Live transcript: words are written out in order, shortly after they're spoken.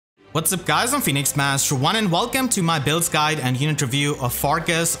What's up guys, I'm Phoenix Master 1 and welcome to my builds guide and unit review of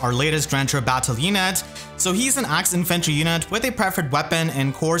Fargus, our latest Grand battle unit. So he's an axe infantry unit with a preferred weapon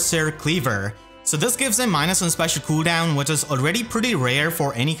in Corsair Cleaver. So this gives him -1 special cooldown, which is already pretty rare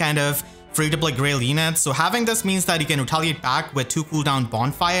for any kind of free-to-play grail unit. So having this means that he can retaliate back with 2 cooldown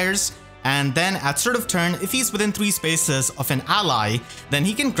bonfires. And then at start of turn, if he's within 3 spaces of an ally, then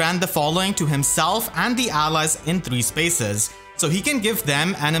he can grant the following to himself and the allies in 3 spaces. So he can give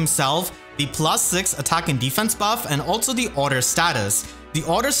them and himself the +6 attack and defense buff and also the order status. The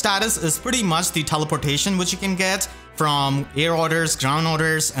order status is pretty much the teleportation which you can get from air orders, ground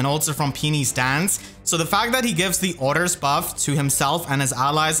orders, and also from Peony's Dance. So the fact that he gives the orders buff to himself and his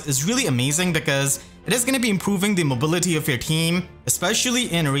allies is really amazing because it is going to be improving the mobility of your team,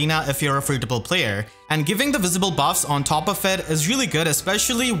 especially in Arena if you're a free-to-play player. And giving the visible buffs on top of it is really good,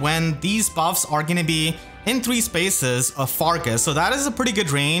 especially when these buffs are going to be in 3 spaces of Fargus. So that is a pretty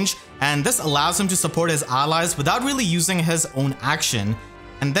good range, and this allows him to support his allies without really using his own action.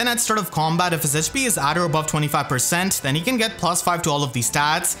 And then at start of combat, if his HP is at or above 25%, then he can get +5 to all of these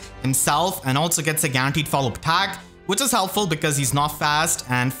stats himself and also gets a guaranteed follow-up attack, which is helpful because he's not fast.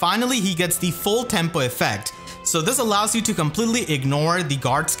 And finally, he gets the full tempo effect. So this allows you to completely ignore the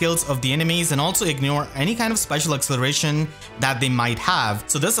guard skills of the enemies and also ignore any kind of special acceleration that they might have.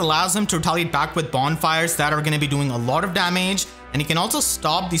 So this allows him to retaliate back with bonfires that are going to be doing a lot of damage, and he can also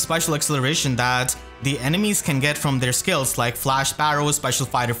stop the special acceleration that the enemies can get from their skills like Flash Barrow, Special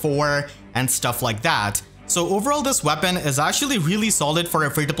Fighter 4, and stuff like that. So overall, this weapon is actually really solid for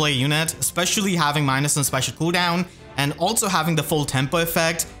a free-to-play unit, especially having -1 special cooldown and also having the full tempo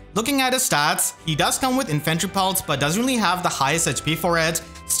effect. Looking at his stats, he does come with infantry pelts but doesn't really have the highest HP for it.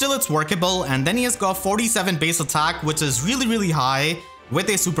 Still, it's workable, and then he has got 47 base attack, which is really high with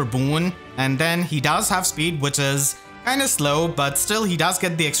a super boon. And then he does have speed, which is kind of slow, but still he does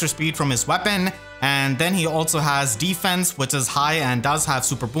get the extra speed from his weapon. And then he also has defense, which is high and does have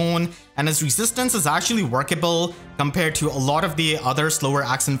super boon, and his resistance is actually workable compared to a lot of the other slower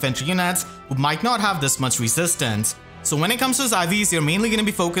axe infantry units who might not have this much resistance. So when it comes to his IVs, you're mainly going to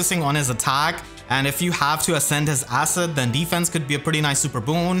be focusing on his attack, and if you have to ascend his asset, then defense could be a pretty nice super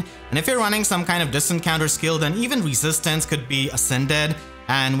boon, and if you're running some kind of distant counter skill, then even resistance could be ascended.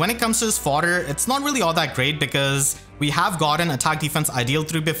 And when it comes to his fodder, it's not really all that great because we have gotten attack defense ideal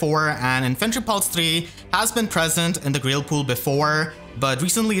 3 before, and infantry pulse 3 has been present in the grail pool before, but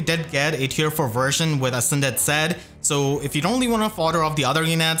recently it did get a tier 4 version with ascended Zed. So if you don't really want to fodder off the other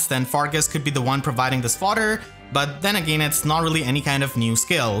units, then Fargus could be the one providing this fodder. But then again, it's not really any kind of new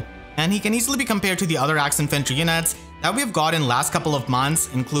skill. And he can easily be compared to the other axe infantry units that we've got in last couple of months,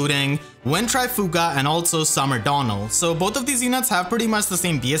 including Wind Trifuga and also Summer Donald. So both of these units have pretty much the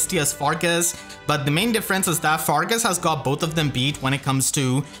same BST as Fargus, but the main difference is that Fargus has got both of them beat when it comes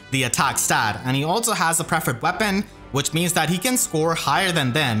to the attack stat, and he also has a preferred weapon, which means that he can score higher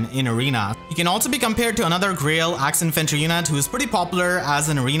than them in Arena. He can also be compared to another Grail axe infantry unit who is pretty popular as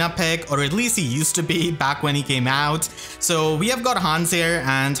an Arena pick, or at least he used to be back when he came out. So we have got Hans here,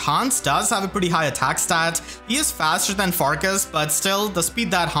 and Hans does have a pretty high attack stat. He is faster than Fargus, but still the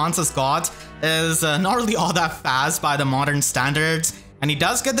speed that Hans has got is not really all that fast by the modern standards. And he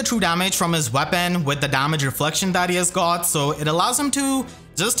does get the true damage from his weapon with the damage reflection that he has got, so it allows him to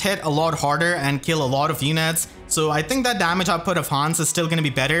just hit a lot harder and kill a lot of units. So I think that damage output of Hans is still going to be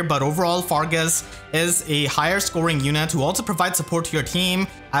better, but overall Fargus is a higher scoring unit who also provides support to your team.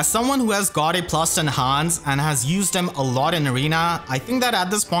 As someone who has got a +10 Hans and has used him a lot in Arena, I think that at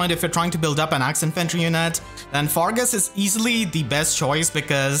this point, if you're trying to build up an axe infantry unit, then Fargus is easily the best choice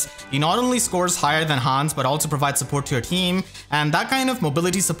because he not only scores higher than Hans but also provides support to your team, and that kind of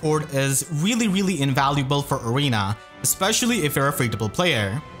mobility support is really invaluable for Arena, especially if you're a free-to-play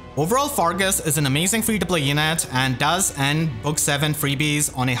player. Overall, Fargus is an amazing free-to-play unit and does end Book 7 freebies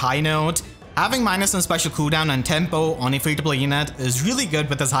on a high note. Having -1 special cooldown and tempo on a free-to-play unit is really good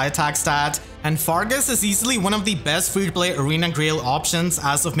with his high attack stat, and Fargus is easily one of the best free-to-play Arena Grail options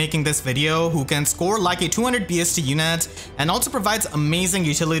as of making this video, who can score like a 200 BST unit and also provides amazing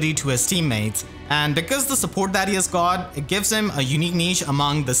utility to his teammates. And because the support that he has got, it gives him a unique niche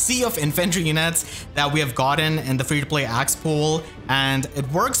among the sea of infantry units that we have gotten in the free-to-play axe pool, and it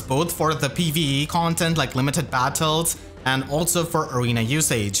works both for the PvE content like limited battles and also for Arena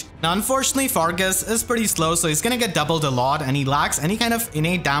usage. Now unfortunately, Fargus is pretty slow, so he's gonna get doubled a lot, and he lacks any kind of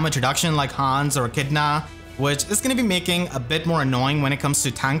innate damage reduction like Hans or Echidna, which is gonna be making a bit more annoying when it comes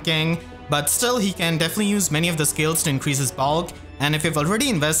to tanking. But still, he can definitely use many of the skills to increase his bulk, and if you've already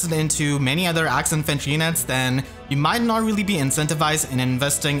invested into many other axe infantry units, then you might not really be incentivized in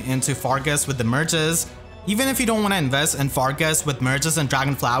investing into Fargus with the merges. even if you don't want to invest in Fargus with merges and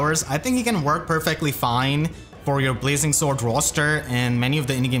dragon flowers, I think he can work perfectly fine for your Blazing Sword roster in many of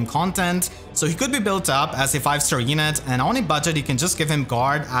the in-game content. So he could be built up as a 5-star unit, and on a budget you can just give him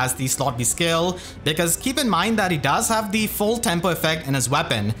guard as the slot B skill, because keep in mind that he does have the full tempo effect in his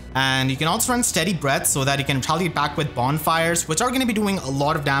weapon, and you can also run steady breath so that he can retaliate back with bonfires, which are going to be doing a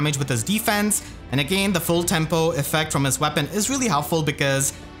lot of damage with his defense. And again, the full tempo effect from his weapon is really helpful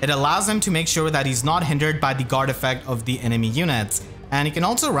because it allows him to make sure that he's not hindered by the guard effect of the enemy units. And you can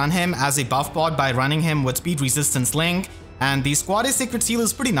also run him as a buff bot by running him with speed resistance link. And the Squad A Sacred Seal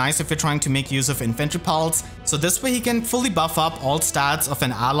is pretty nice if you're trying to make use of infantry pulse. So this way he can fully buff up all stats of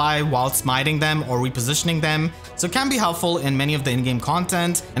an ally while smiting them or repositioning them. So it can be helpful in many of the in-game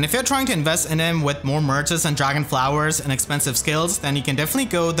content. And if you're trying to invest in him with more merges and dragon flowers and expensive skills, then you can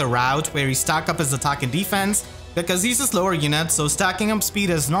definitely go the route where you stack up his attack and defense, because he's a slower unit, so stacking up speed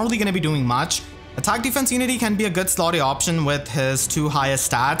is not really going to be doing much. Attack defense unity can be a good slotty option with his 2 highest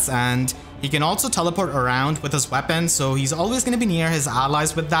stats, and he can also teleport around with his weapon, so he's always going to be near his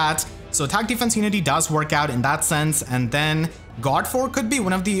allies with that. So attack defense unity does work out in that sense. And then Guard 4 could be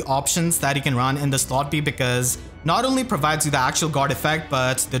one of the options that you can run in the slot B, because not only provides you the actual guard effect,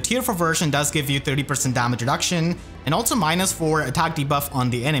 but the tier 4 version does give you 30% damage reduction and also -4 attack debuff on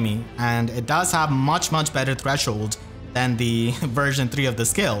the enemy, and it does have much better threshold than the version 3 of the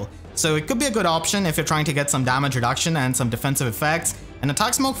skill. So it could be a good option if you're trying to get some damage reduction and some defensive effects. And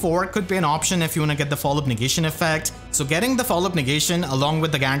Attack Smoke 4 could be an option if you want to get the follow-up negation effect. So getting the follow-up negation along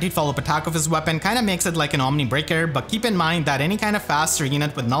with the guaranteed follow-up attack of his weapon kind of makes it like an Omni Breaker, but keep in mind that any kind of faster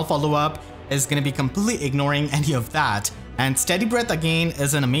unit with null follow-up is going to be completely ignoring any of that. And Steady Breath again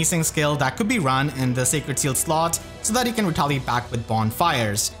is an amazing skill that could be run in the Sacred Seal slot so that you can retaliate back with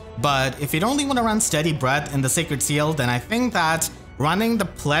bonfires. But if you only want to run Steady Breath in the Sacred Seal, then I think that running the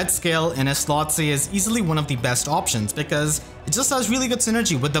Pledge skill in a slot C is easily one of the best options, because it just has really good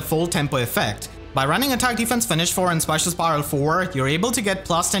synergy with the full tempo effect. By running Attack Defense Finish 4 and Special Spiral 4, you're able to get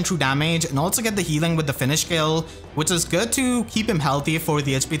 +10 true damage and also get the healing with the finish skill, which is good to keep him healthy for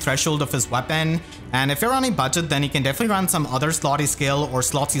the HP threshold of his weapon. And if you're on a budget, then you can definitely run some other slotty skill or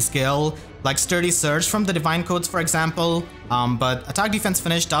slotsy skill, like Sturdy Surge from the Divine Codes, for example. But Attack Defense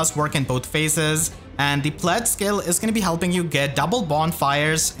Finish does work in both phases. And the Pledge skill is going to be helping you get double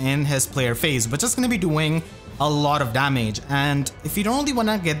bonfires in his player phase, which is going to be doing a lot of damage. And if you don't really want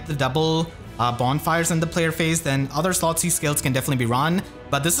to get the double bonfires in the player phase, then other slotsy skills can definitely be run.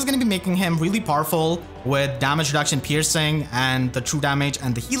 But this is going to be making him really powerful with damage reduction, piercing, and the true damage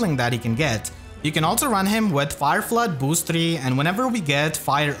and the healing that he can get. You can also run him with Fire Flood boost 3, and whenever we get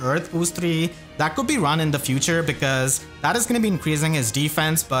Fire Earth boost 3, that could be run in the future because that is going to be increasing his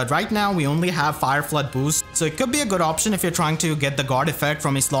defense, but right now we only have Fire Flood boost, so it could be a good option if you're trying to get the guard effect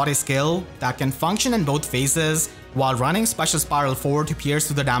from a slotty skill that can function in both phases while running Special Spiral 4 to pierce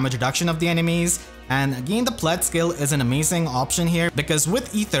through the damage reduction of the enemies. And again, the Pledge skill is an amazing option here because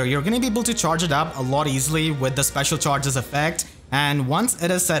with Aether, you're going to be able to charge it up a lot easily with the Special Charges effect. And once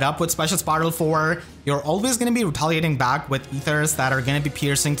it is set up with Special Spiral 4, you're always going to be retaliating back with Aethers that are going to be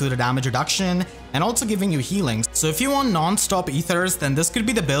piercing through the damage reduction and also giving you healing. So if you want non-stop Aethers, then this could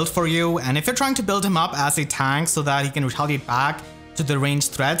be the build for you. And if you're trying to build him up as a tank so that he can retaliate back to the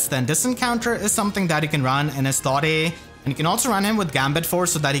ranged threats, then this encounter is something that you can run in a slot A. And you can also run him with Gambit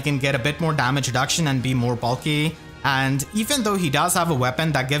Force so that he can get a bit more damage reduction and be more bulky. And even though he does have a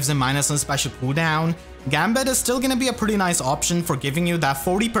weapon that gives him -1 special cooldown, Gambit is still going to be a pretty nice option for giving you that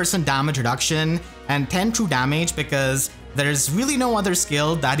 40% damage reduction and 10 true damage, because there's really no other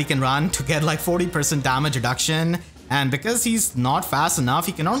skill that he can run to get like 40% damage reduction. And because he's not fast enough,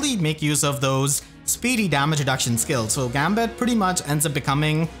 he can only make use of those speedy damage reduction skills. So Gambit pretty much ends up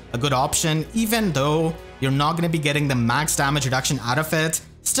becoming a good option, even though you're not going to be getting the max damage reduction out of it.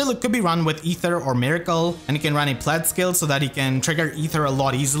 Still, it could be run with Aether or Miracle, and you can run a Pledge skill so that you can trigger Aether a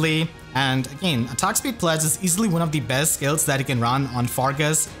lot easily. And again, Attack Speed Pledge is easily one of the best skills that you can run on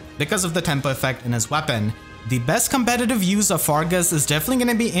Fargus because of the tempo effect in his weapon. The best competitive use of Fargus is definitely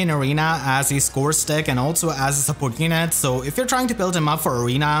going to be in Arena as a score stick and also as a support unit. So if you're trying to build him up for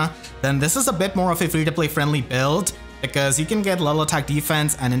Arena, then this is a bit more of a free-to-play friendly build because you can get level attack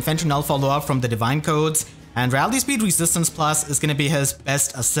defense and infantry null follow-up from the Divine Codes. And Reality Speed Resistance Plus is going to be his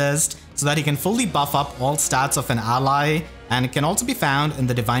best assist so that he can fully buff up all stats of an ally, and it can also be found in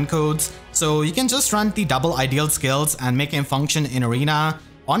the Divine Codes. So you can just run the double ideal skills and make him function in Arena.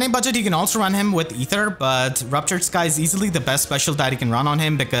 On a budget, you can also run him with Aether, but Ruptured Sky is easily the best special that you can run on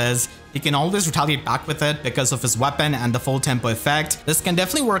him because he can always retaliate back with it because of his weapon and the full tempo effect. This can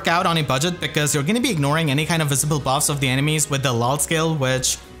definitely work out on a budget because you're going to be ignoring any kind of visible buffs of the enemies with the lull skill,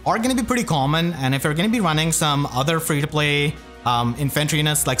 which are going to be pretty common, and if you're going to be running some other free-to-play infantry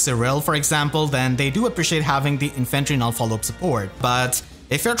units like Cyril, for example, then they do appreciate having the infantry null follow-up support. But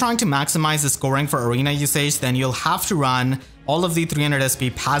if you're trying to maximize the scoring for arena usage, then you'll have to run all of the 300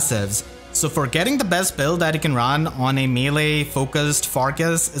 SP passives. So for getting the best build that you can run on a melee focused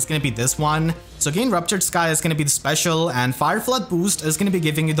Fargus is going to be this one. So again, Ruptured Sky is going to be the special, and Fire Flood boost is going to be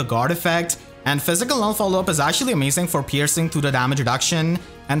giving you the guard effect, and Physical Null Follow-up is actually amazing for piercing through the damage reduction,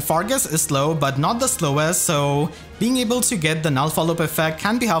 and Fargus is slow but not the slowest, so being able to get the null follow-up effect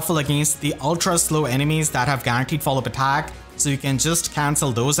can be helpful against the ultra slow enemies that have guaranteed follow-up attack, so you can just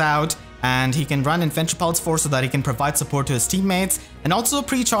cancel those out. And he can run Infantry Pulse Force so that he can provide support to his teammates, and also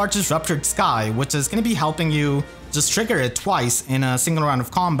pre-charges Ruptured Sky, which is going to be helping you just trigger it twice in a single round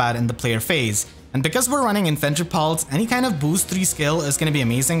of combat in the player phase. And because we're running Infantry Pulse, any kind of boost 3 skill is going to be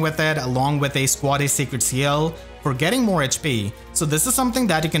amazing with it, along with a Squad A Sacred Seal for getting more HP. So this is something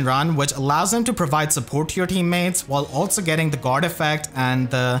that you can run, which allows him to provide support to your teammates while also getting the guard effect and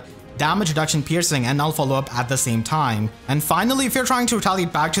the damage reduction, piercing, and null follow-up at the same time. And finally, if you're trying to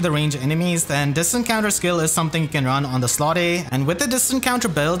retaliate back to the range enemies, then distant counter skill is something you can run on the slot A. And with the distant counter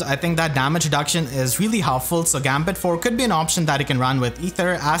build, I think that damage reduction is really helpful, so Gambit 4 could be an option that you can run with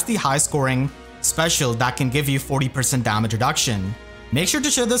Aether as the high scoring special that can give you 40% damage reduction. Make sure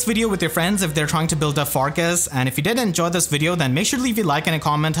to share this video with your friends if they're trying to build a Fargus, and if you did enjoy this video, then make sure to leave a like and a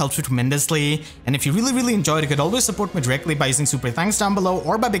comment, helps you tremendously. And if you really enjoyed, you could always support me directly by using super thanks down below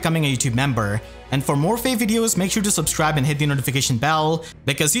or by becoming a YouTube member. And for more FEH videos, make sure to subscribe and hit the notification bell,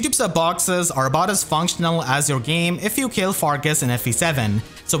 because YouTube sub boxes are about as functional as your game if you kill Fargus in FE7.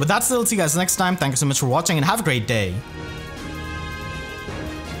 So with that said, I'll see you guys next time. Thank you so much for watching and have a great day.